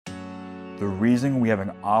The reason we have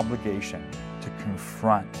an obligation to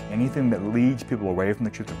confront anything that leads people away from the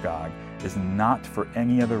truth of God is not for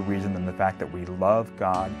any other reason than the fact that we love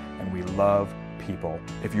God and we love people.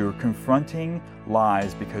 If you're confronting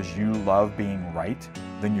lies because you love being right,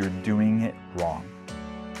 then you're doing it wrong.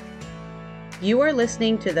 You are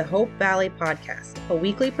listening to the Hope Valley Podcast, a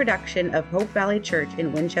weekly production of Hope Valley Church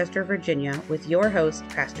in Winchester, Virginia, with your host,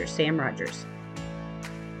 Pastor Sam Rogers.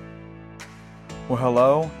 Well,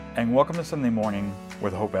 hello, and welcome to Sunday morning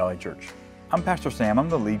with Hope Valley Church. I'm Pastor Sam. I'm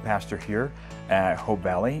the lead pastor here at Hope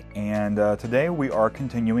Valley, and today we are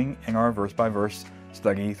continuing in our verse-by-verse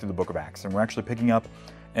study through the book of Acts, and we're actually picking up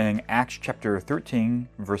in Acts chapter 13,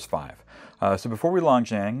 verse 5. So before we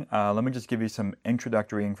launch in, let me just give you some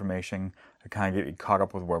introductory information to kind of get you caught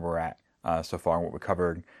up with where we're at so far and what we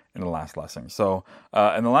covered in the last lesson. So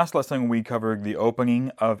in the last lesson, we covered the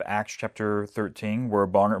opening of Acts chapter 13, where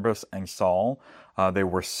Barnabas and Saul, they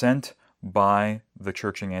were sent by the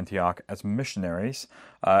church in Antioch as missionaries,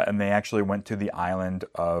 and they actually went to the island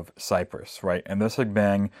of Cyprus, right? And this had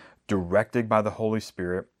been directed by the Holy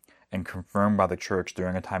Spirit and confirmed by the church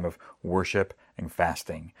during a time of worship and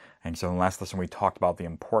fasting. And so in the last lesson, we talked about the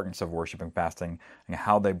importance of worship and fasting and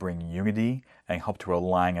how they bring unity and help to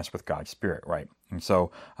align us with God's Spirit, right? And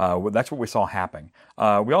so that's what we saw happen.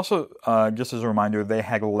 We also, just as a reminder, they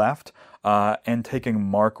had left and taken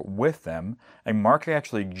Mark with them. And Mark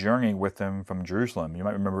actually journeyed with them from Jerusalem. You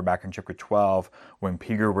might remember back in chapter 12, when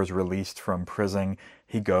Peter was released from prison,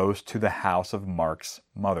 he goes to the house of Mark's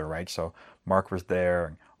mother, right? So Mark was there,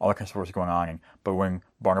 and all that kind of stuff was going on. But when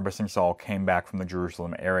Barnabas and Saul came back from the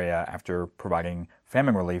Jerusalem area after providing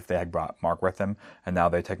famine relief, they had brought Mark with them, and now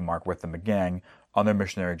they take Mark with them again on their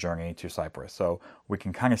missionary journey to Cyprus. So we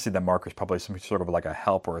can kind of see that Mark is probably some sort of like a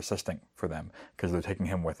help or assistant for them because they're taking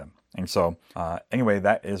him with them. And so anyway,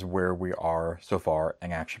 that is where we are so far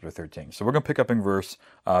in Acts chapter 13. So we're going to pick up in verse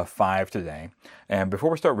 5 today. And before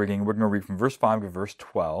we start reading, we're going to read from verse 5 to verse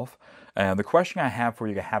 12. And the question I have for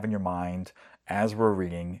you to have in your mind as we're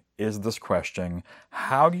reading is this question: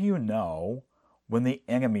 how do you know when the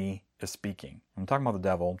enemy is speaking? I'm talking about the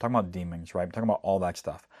devil, I'm talking about demons, right? I'm talking about all that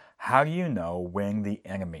stuff. How do you know when the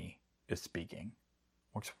enemy is speaking?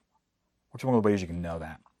 What's one of the ways you can know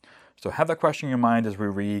that? So have that question in your mind as we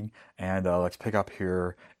read, and let's pick up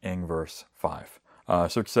here in verse 5.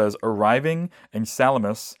 So it says, arriving in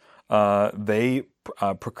Salamis, they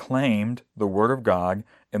proclaimed the word of God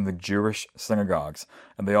in the Jewish synagogues,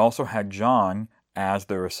 and they also had John as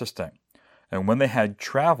their assistant. And when they had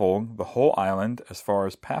traveled the whole island as far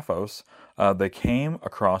as Paphos, they came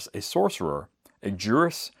across a sorcerer, a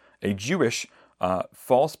Jewish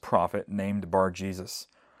false prophet named Bar-Jesus,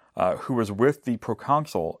 who was with the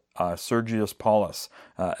proconsul Sergius Paulus,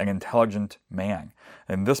 an intelligent man.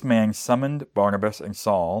 And this man summoned Barnabas and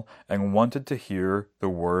Saul and wanted to hear the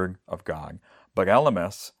word of God. But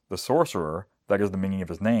Elymas, the sorcerer, that is the meaning of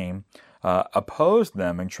his name, opposed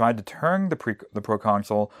them and tried to turn the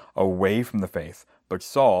proconsul away from the faith. But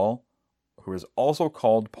Saul, who is also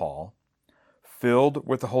called Paul, filled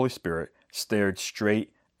with the Holy Spirit, stared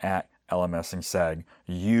straight at Elymas and said,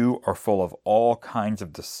 "You are full of all kinds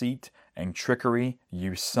of deceit and trickery,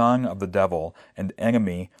 you son of the devil and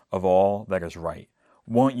enemy of all that is right.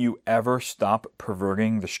 Won't you ever stop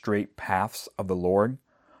perverting the straight paths of the Lord?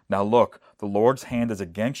 Now look, the Lord's hand is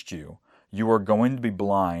against you. You are going to be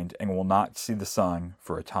blind and will not see the sun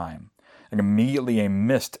for a time." And immediately a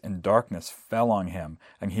mist and darkness fell on him,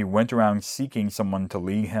 and he went around seeking someone to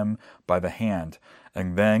lead him by the hand.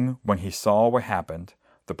 And then, when he saw what happened,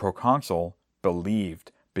 the proconsul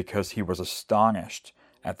believed because he was astonished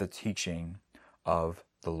at the teaching of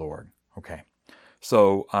the Lord. Okay,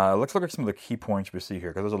 so let's look at some of the key points we see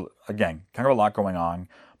here, because there's, again, kind of a lot going on,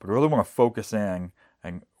 but we really want to focus in,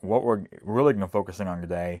 and what we're really going to focus in on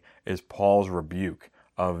today is Paul's rebuke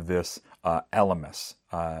of this Elymas,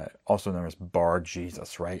 also known as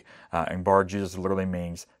Bar-Jesus, right? And Bar-Jesus literally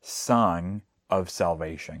means son of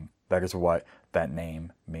salvation. That is what that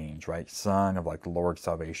name means, right? Son of, like, Lord's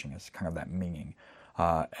salvation is kind of that meaning.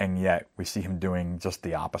 And yet we see him doing just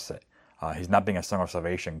the opposite. He's not being a son of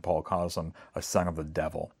salvation. Paul calls him a son of the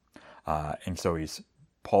devil. And so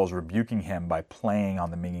Paul's rebuking him by playing on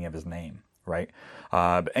the meaning of his name, right?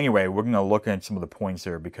 But anyway, we're going to look at some of the points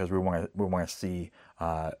here because we want to see,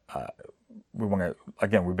 again,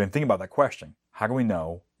 we've been thinking about that question. How do we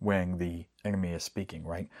know when the enemy is speaking,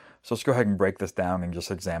 right? So let's go ahead and break this down and just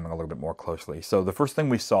examine a little bit more closely. So the first thing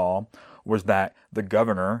we saw was that the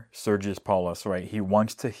governor, Sergius Paulus, right, he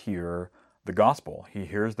wants to hear the gospel. He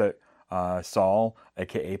hears that Saul,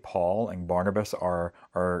 aka Paul, and Barnabas are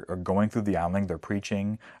going through the island. They're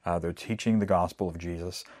preaching, they're teaching the gospel of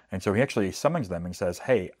Jesus. And so he actually summons them and says,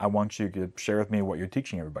 hey, I want you to share with me what you're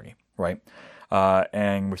teaching everybody, right?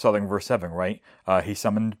 And we saw that in verse 7, right? He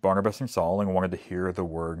summoned Barnabas and Saul and wanted to hear the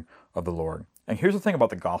word of the Lord. And here's the thing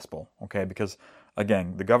about the gospel, okay? Because,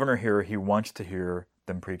 again, the governor here, he wants to hear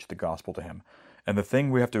them preach the gospel to him. And the thing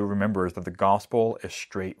we have to remember is that the gospel is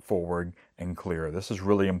straightforward and clear. This is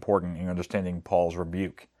really important in understanding Paul's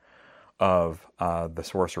rebuke of the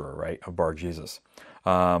sorcerer, right, of Bar-Jesus.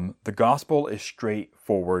 The gospel is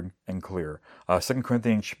straightforward and clear. 2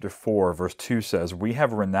 Corinthians chapter 4, verse 2 says, we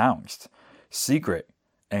have renounced secret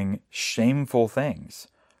and shameful things,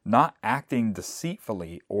 not acting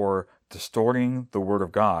deceitfully or distorting the word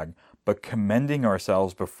of God, but commending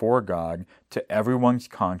ourselves before God to everyone's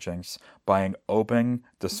conscience by an open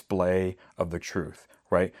display of the truth,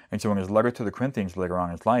 right? And so in his letter to the Corinthians later on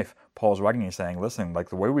in his life, Paul's writing and saying, listen, like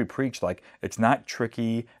the way we preach, like it's not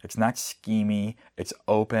tricky, it's not schemy, it's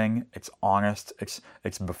open, it's honest,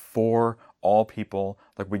 it's before all people.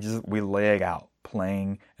 Like we lay it out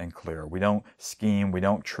plain and clear. We don't scheme, we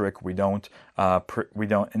don't trick, we don't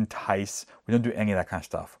entice, we don't do any of that kind of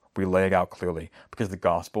stuff. We lay it out clearly because the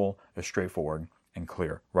gospel is straightforward and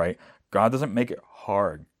clear, right? God doesn't make it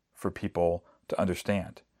hard for people to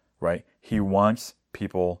understand, right? He wants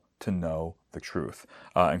people to know the truth.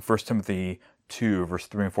 In 1 Timothy 2, verse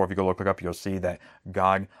 3 and 4, if you go look it up, you'll see that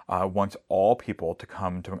God wants all people to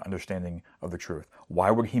come to an understanding of the truth.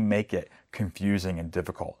 Why would he make it confusing and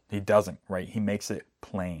difficult? He doesn't, right? He makes it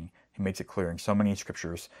plain. He makes it clear. And so many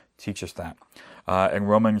scriptures teach us that. In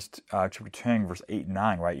Romans chapter 10, verse 8 and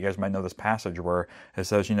 9, right? You guys might know this passage where it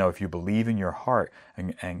says, if you believe in your heart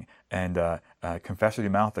and confess with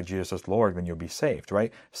your mouth that Jesus is Lord, then you'll be saved,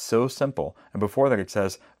 right? So simple. And before that, it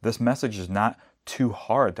says, this message is not too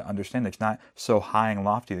hard to understand. It's not so high and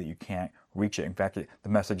lofty that you can't reach it. In fact, the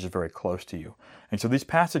message is very close to you. And so these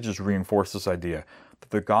passages reinforce this idea that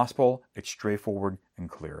the gospel, it's straightforward and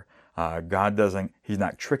clear. God he's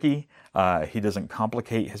not tricky. He doesn't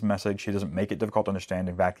complicate his message. He doesn't make it difficult to understand.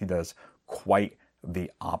 In fact, he does quite the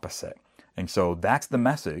opposite. And so that's the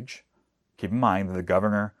message, keep in mind, that the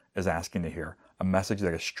governor is asking to hear. A message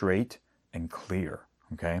that is straight and clear,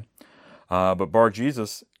 okay? But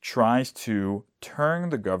Bar-Jesus tries to turn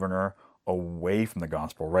the governor away from the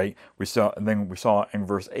gospel, right? We saw in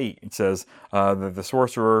verse 8, it says that the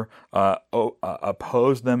sorcerer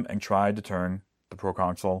opposed them and tried to turn the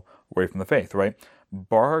proconsul away from the faith, right?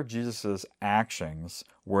 Bar-Jesus' actions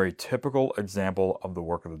were a typical example of the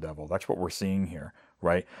work of the devil. That's what we're seeing here,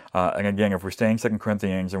 right? And again, if we stay in 2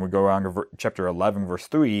 Corinthians and we go around to chapter 11, verse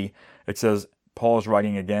 3, it says, Paul is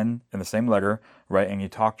writing again in the same letter, right? And he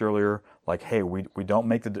talked earlier, like, hey, we don't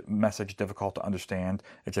make the message difficult to understand.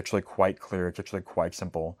 It's actually quite clear. It's actually quite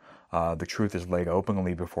simple. The truth is laid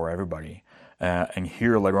openly before everybody. And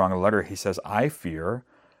here later on in the letter, he says, I fear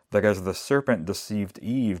that as the serpent deceived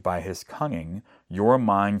Eve by his cunning, your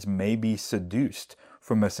minds may be seduced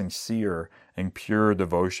from a sincere and pure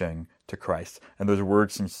devotion to Christ. And those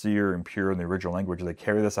words, sincere and pure, in the original language, they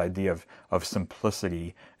carry this idea of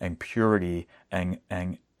simplicity and purity and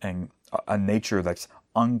a nature that's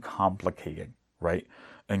uncomplicated, right?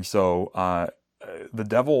 And so the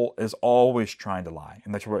devil is always trying to lie.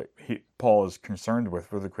 And that's what Paul is concerned with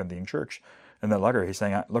for the Corinthian church. In that letter, he's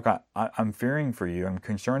saying, look, I'm fearing for you. I'm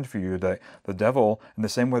concerned for you that the devil, in the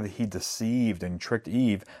same way that he deceived and tricked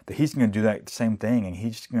Eve, that he's going to do that same thing, and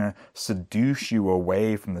he's going to seduce you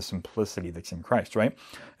away from the simplicity that's in Christ, right?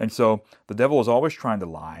 And so the devil is always trying to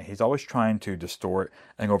lie. He's always trying to distort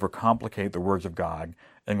and overcomplicate the words of God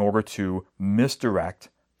in order to misdirect,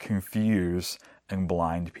 confuse, and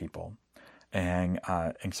blind people. And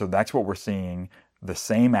so that's what we're seeing, the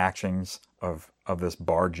same actions of this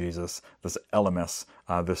Bar-Jesus, this Elymas,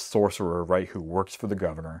 this sorcerer, right, who works for the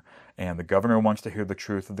governor. And the governor wants to hear the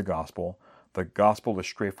truth of the gospel. The gospel is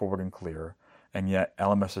straightforward and clear. And yet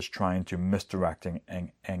Elymas is trying to misdirect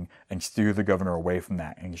and steer the governor away from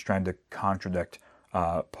that. And he's trying to contradict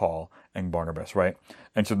Paul and Barnabas, right?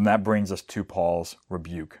 And so then that brings us to Paul's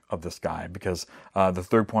rebuke of this guy, because the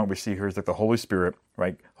third point we see here is that the Holy Spirit,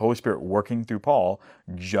 right, Holy Spirit working through Paul,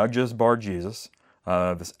 judges Bar-Jesus,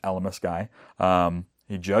 this Elymas guy.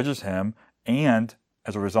 He judges him, and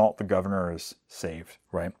as a result, the governor is saved,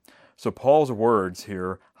 right? So Paul's words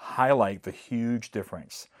here highlight the huge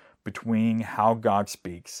difference between how God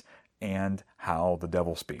speaks and how the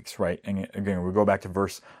devil speaks, right? And again, we go back to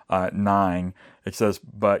verse 9. It says,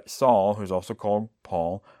 but Saul, who's also called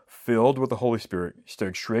Paul, filled with the Holy Spirit,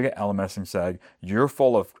 stared straight at Elymas and said, you're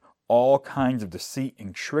full of all kinds of deceit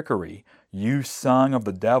and trickery, you son of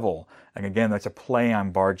the devil. And again, that's a play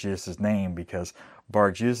on Bar-Jesus' name, because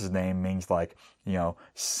Bar-Jesus' name means like,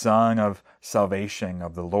 son of salvation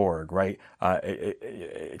of the Lord, right?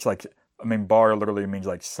 It's like, Bar literally means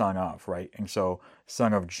like son of, right? And so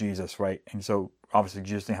son of Jesus, right? And so obviously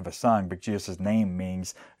Jesus didn't have a son, but Jesus' name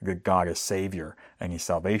means that God is Savior and He's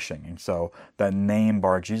salvation. And so that name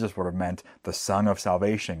Bar-Jesus would have meant the son of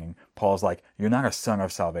salvation. And Paul's like, you're not a son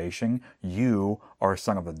of salvation. You are a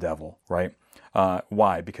son of the devil, right?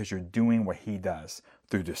 Why? Because you're doing what he does.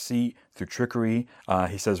 Through deceit, through trickery.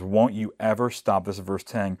 He says, won't you ever stop, this is verse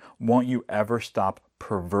 10, won't you ever stop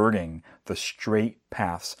perverting the straight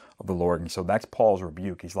paths of the Lord? And so that's Paul's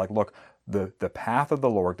rebuke. He's like, look, the path of the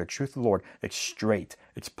Lord, the truth of the Lord, it's straight,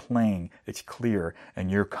 it's plain, it's clear,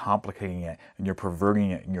 and you're complicating it, and you're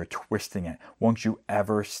perverting it, and you're twisting it. Won't you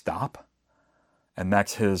ever stop? And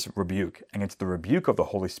that's his rebuke. And it's the rebuke of the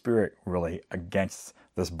Holy Spirit, really, against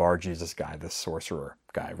this Bar-Jesus guy, this sorcerer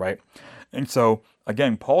guy, right? And so,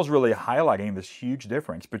 again, Paul's really highlighting this huge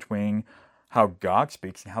difference between how God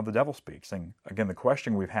speaks and how the devil speaks. And again, the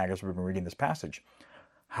question we've had as we've been reading this passage,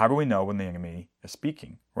 how do we know when the enemy is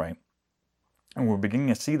speaking, right? And we're beginning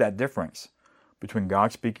to see that difference between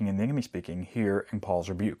God speaking and the enemy speaking here in Paul's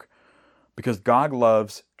rebuke. Because God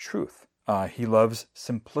loves truth. He loves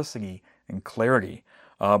simplicity and clarity.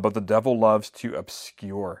 But the devil loves to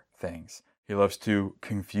obscure things. He loves to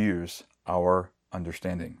confuse our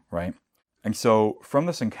understanding, right? And so from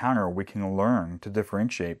this encounter, we can learn to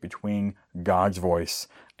differentiate between God's voice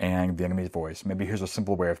and the enemy's voice. Maybe here's a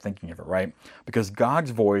simple way of thinking of it, right? Because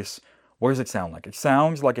God's voice, what does it sound like? It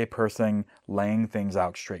sounds like a person laying things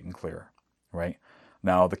out straight and clear, right?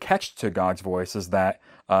 Now, the catch to God's voice is that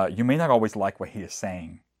you may not always like what he is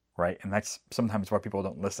saying, right? And that's sometimes why people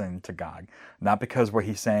don't listen to God. Not because what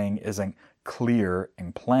he's saying isn't clear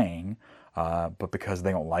and plain, but because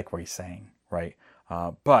they don't like what he's saying, right?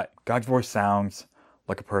 But God's voice sounds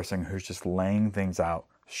like a person who's just laying things out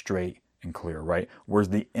straight and clear, right? Whereas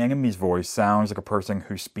the enemy's voice sounds like a person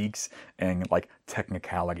who speaks in like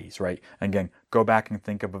technicalities, right? And again, go back and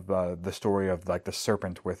think of the story of like the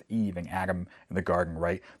serpent with Eve and Adam in the garden,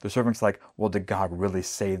 right? The serpent's like, well, did God really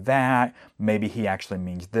say that? Maybe he actually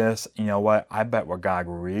means this. You know what? I bet what God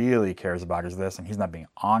really cares about is this, and he's not being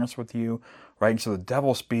honest with you, right? And so the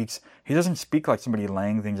devil speaks. He doesn't speak like somebody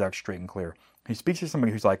laying things out straight and clear. He speaks to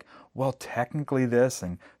somebody who's like, well, technically this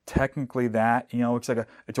and technically that.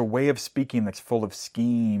 It's a way of speaking that's full of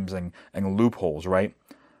schemes and loopholes, right?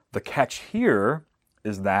 The catch here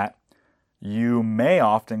is that you may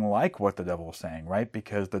often like what the devil is saying, right?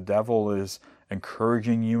 Because the devil is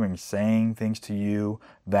encouraging you and saying things to you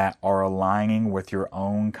that are aligning with your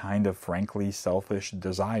own kind of frankly selfish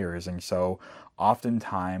desires. And so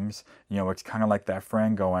oftentimes, it's kind of like that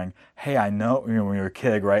friend going, hey, I know, when you're a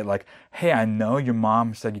kid, right? Like, hey, I know your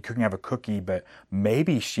mom said you couldn't have a cookie, but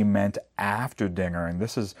maybe she meant after dinner, and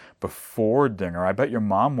this is before dinner. I bet your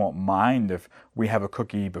mom won't mind if we have a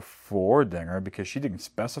cookie before dinner because she didn't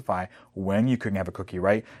specify when you couldn't have a cookie,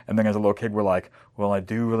 right? And then as a little kid, we're like, well, I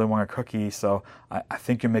do really want a cookie, so I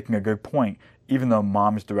think you're making a good point, even though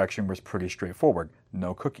mom's direction was pretty straightforward.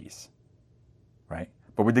 No cookies, right?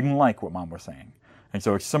 But we didn't like what mom was saying. And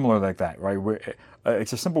so it's similar like that, right?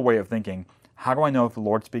 It's a simple way of thinking. How do I know if the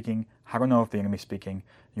Lord's speaking? How do I know if the enemy's speaking?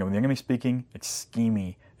 When the enemy's speaking, it's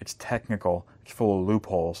schemy, it's technical, it's full of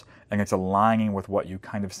loopholes, and it's aligning with what you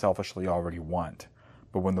kind of selfishly already want.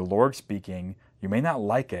 But when the Lord's speaking, you may not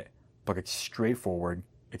like it, but it's straightforward,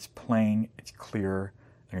 it's plain, it's clear,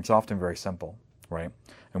 and it's often very simple, right?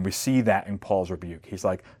 And we see that in Paul's rebuke. He's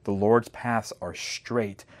like, the Lord's paths are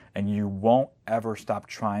straight, and you won't ever stop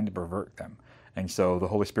trying to pervert them. And so the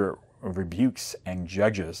Holy Spirit rebukes and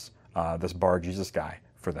judges this Bar-Jesus guy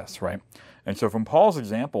for this, right? And so from Paul's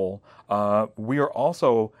example, we are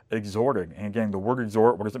also exhorted. And again, the word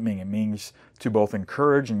exhort, what does it mean? It means to both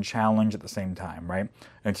encourage and challenge at the same time, right?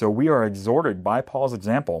 And so we are exhorted by Paul's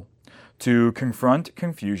example to confront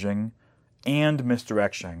confusion and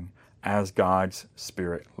misdirection as God's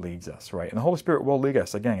Spirit leads us, right? And the Holy Spirit will lead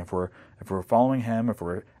us. Again, if we're following Him, if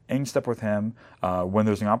we're in step with Him, when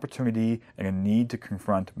there's an opportunity and a need to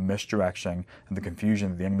confront misdirection and the confusion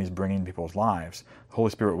that the enemy is bringing in people's lives, the Holy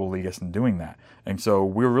Spirit will lead us in doing that. And so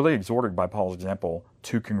we're really exhorted by Paul's example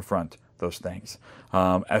to confront those things.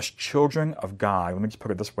 As children of God, let me just put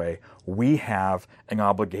it this way, we have an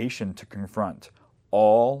obligation to confront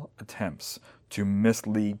all attempts to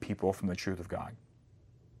mislead people from the truth of God.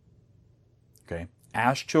 Okay?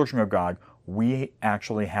 As children of God, we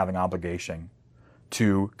actually have an obligation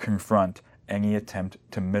to confront any attempt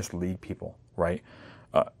to mislead people, right?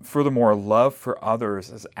 Furthermore, love for others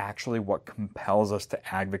is actually what compels us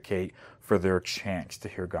to advocate for their chance to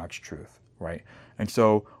hear God's truth, right? And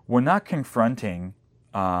so we're not confronting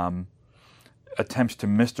attempts to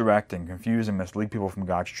misdirect and confuse and mislead people from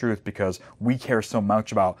God's truth because we care so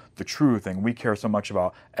much about the truth and we care so much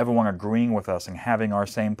about everyone agreeing with us and having our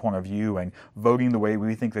same point of view and voting the way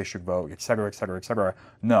we think they should vote, et cetera, et cetera, et cetera.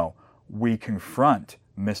 No, we confront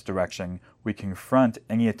misdirection. We confront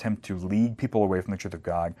any attempt to lead people away from the truth of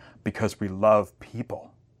God because we love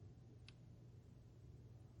people.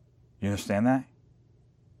 You understand that?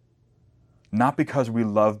 Not because we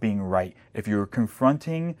love being right. If you're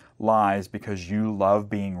confronting lies because you love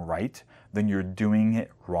being right, then you're doing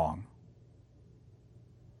it wrong.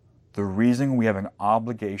 The reason we have an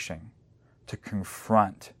obligation to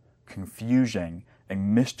confront confusion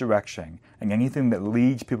and misdirection and anything that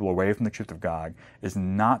leads people away from the truth of God is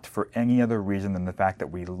not for any other reason than the fact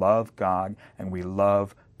that we love God and we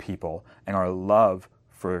love people. And our love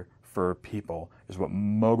for people is what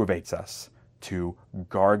motivates us to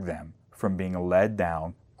guard them from being led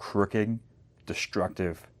down crooked,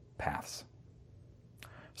 destructive paths.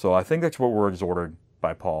 So I think that's what we're exhorted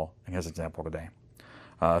by Paul in his example today.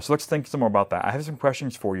 So let's think some more about that. I have some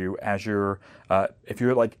questions for you as if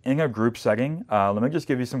you're like in a group setting. Let me just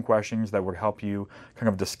give you some questions that would help you kind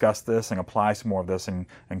of discuss this and apply some more of this in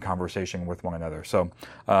conversation with one another. So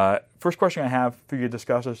first question I have for you to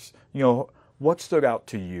discuss is, what stood out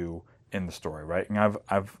to you in the story, right? And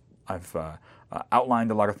I've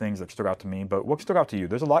outlined a lot of things that stood out to me, but what stood out to you?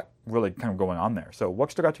 There's a lot really kind of going on there. So what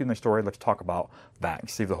stood out to you in the story? Let's talk about that and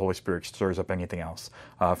see if the Holy Spirit stirs up anything else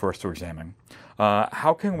for us to examine.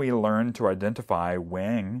 How can we learn to identify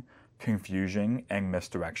when confusion and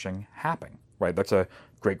misdirection happen? Right, that's a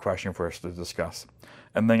great question for us to discuss.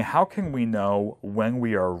 And then how can we know when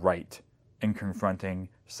we are right in confronting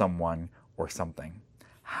someone or something?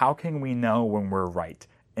 How can we know when we're right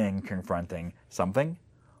in confronting something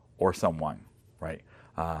or someone? Right?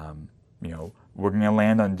 We're going to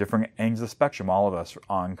land on different ends of the spectrum, all of us,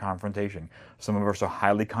 on confrontation. Some of us are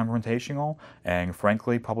highly confrontational and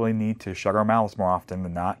frankly probably need to shut our mouths more often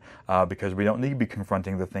than not because we don't need to be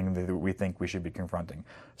confronting the thing that we think we should be confronting.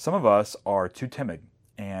 Some of us are too timid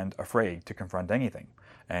and afraid to confront anything,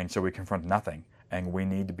 and so we confront nothing. And we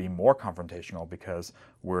need to be more confrontational because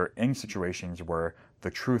we're in situations where the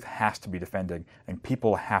truth has to be defended and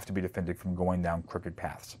people have to be defended from going down crooked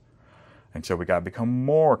paths. And so we got to become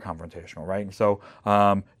more confrontational, right? And so,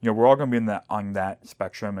 we're all going to be on that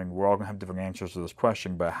spectrum, and we're all going to have different answers to this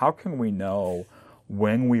question. But how can we know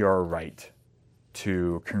when we are right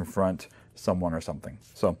to confront someone or something?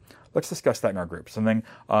 So let's discuss that in our groups. And then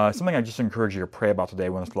something I just encourage you to pray about today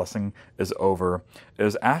when this lesson is over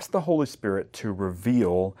is ask the Holy Spirit to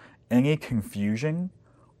reveal any confusion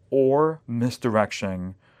or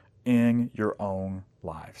misdirection in your own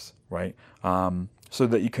lives, right? So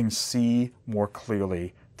that you can see more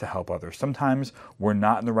clearly to help others. Sometimes we're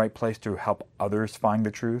not in the right place to help others find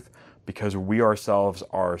the truth because we ourselves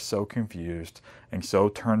are so confused and so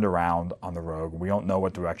turned around on the road. We don't know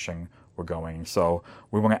what direction we're going. So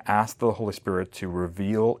we want to ask the Holy Spirit to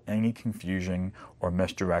reveal any confusion or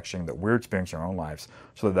misdirection that we're experiencing in our own lives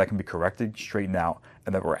so that can be corrected, straightened out,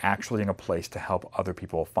 and that we're actually in a place to help other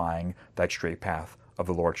people find that straight path of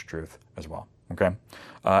the Lord's truth as well. Okay?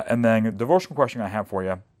 And then the devotional question I have for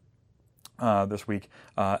you this week,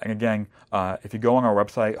 and again, if you go on our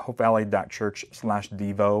website,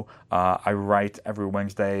 hopevalley.church/devo, I write every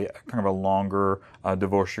Wednesday kind of a longer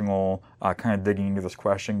devotional, kind of digging into this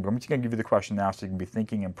question. But I'm just going to give you the question now so you can be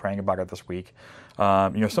thinking and praying about it this week.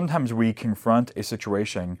 Sometimes we confront a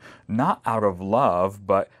situation not out of love,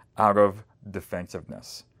 but out of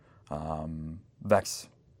defensiveness. That's,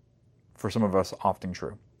 for some of us, often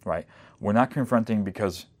true, right? We're not confronting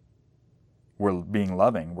because we're being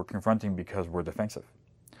loving. We're confronting because we're defensive.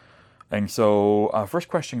 And so first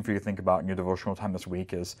question for you to think about in your devotional time this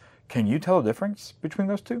week is, can you tell the difference between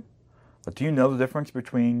those two? Do you know the difference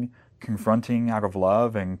between confronting out of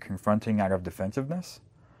love and confronting out of defensiveness?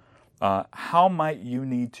 How might you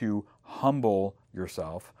need to humble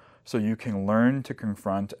yourself so you can learn to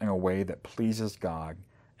confront in a way that pleases God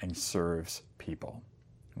and serves people?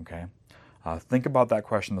 Okay? Think about that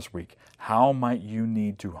question this week. How might you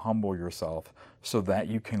need to humble yourself so that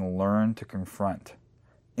you can learn to confront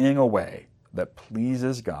in a way that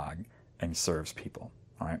pleases God and serves people?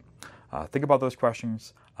 All right. Think about those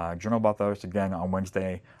questions. Journal about those again on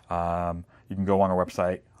Wednesday. You can go on our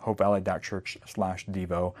website,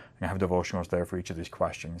 hopevalley.church/devo, and have devotionals there for each of these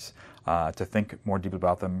questions to think more deeply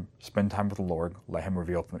about them, spend time with the Lord, let Him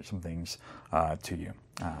reveal some things to you.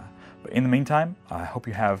 But in the meantime, I hope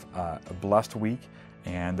you have a blessed week,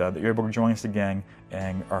 and that you're able to join us again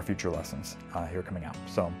in our future lessons here coming out.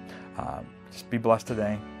 So just be blessed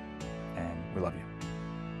today, and we love you.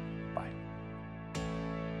 Bye.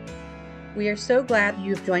 We are so glad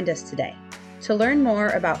you've joined us today. To learn more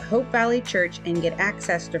about Hope Valley Church and get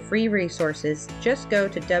access to free resources, just go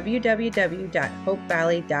to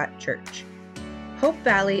www.hopevalley.church. Hope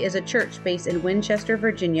Valley is a church based in Winchester,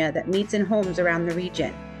 Virginia that meets in homes around the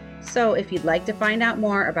region. So if you'd like to find out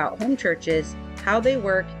more about home churches, how they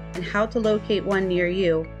work, and how to locate one near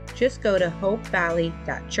you, just go to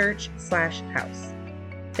hopevalley.church/house.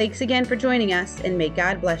 Thanks again for joining us, and may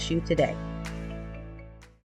God bless you today.